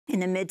In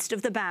the midst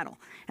of the battle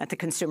at the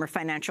Consumer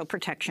Financial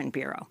Protection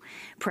Bureau,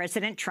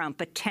 President Trump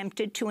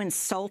attempted to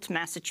insult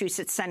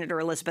Massachusetts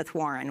Senator Elizabeth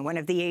Warren, one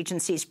of the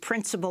agency's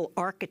principal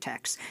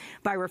architects,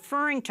 by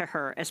referring to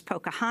her as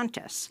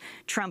Pocahontas.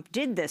 Trump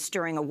did this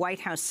during a White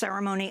House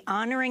ceremony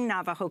honoring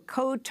Navajo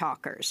code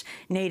talkers,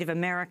 Native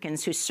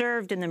Americans who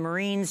served in the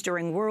Marines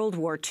during World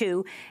War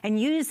II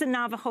and used the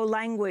Navajo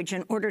language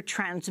in order to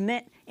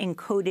transmit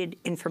encoded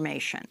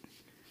information.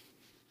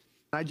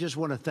 I just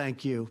want to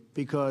thank you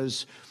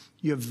because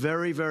you're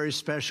very, very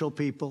special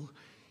people.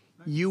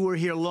 You were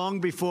here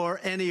long before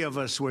any of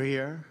us were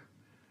here.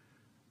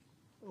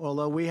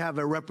 Although we have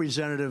a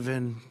representative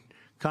in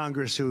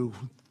Congress who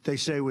they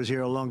say was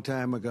here a long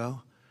time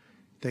ago.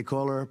 They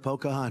call her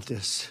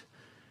Pocahontas.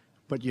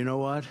 But you know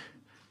what?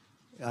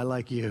 I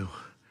like you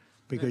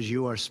because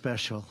you are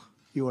special.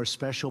 You are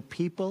special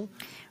people.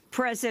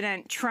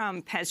 President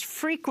Trump has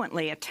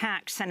frequently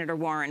attacked Senator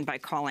Warren by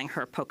calling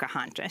her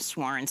Pocahontas.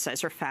 Warren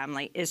says her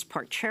family is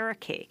part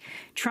Cherokee.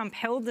 Trump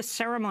held the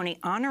ceremony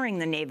honoring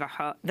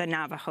the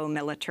Navajo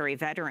military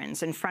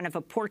veterans in front of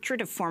a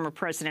portrait of former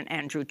President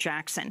Andrew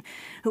Jackson,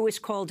 who was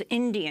called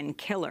Indian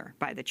Killer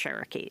by the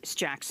Cherokees.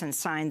 Jackson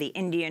signed the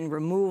Indian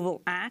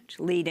Removal Act,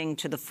 leading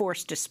to the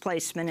forced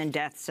displacement and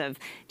deaths of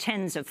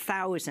tens of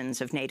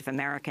thousands of Native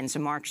Americans, a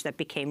march that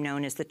became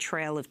known as the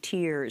Trail of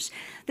Tears.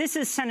 This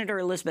is Senator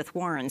Elizabeth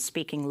Warren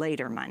speaking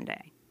later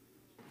Monday.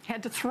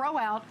 Had to throw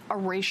out a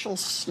racial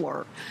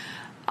slur.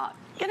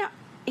 You know,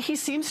 he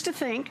seems to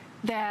think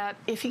that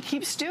if he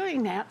keeps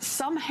doing that,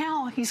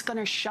 somehow he's going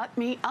to shut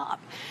me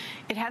up.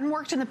 It hadn't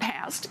worked in the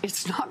past.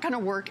 It's not going to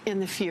work in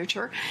the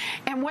future.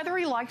 And whether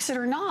he likes it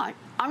or not,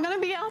 I'm going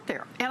to be out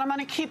there, and I'm going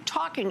to keep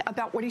talking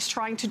about what he's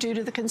trying to do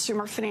to the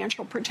Consumer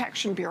Financial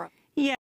Protection Bureau.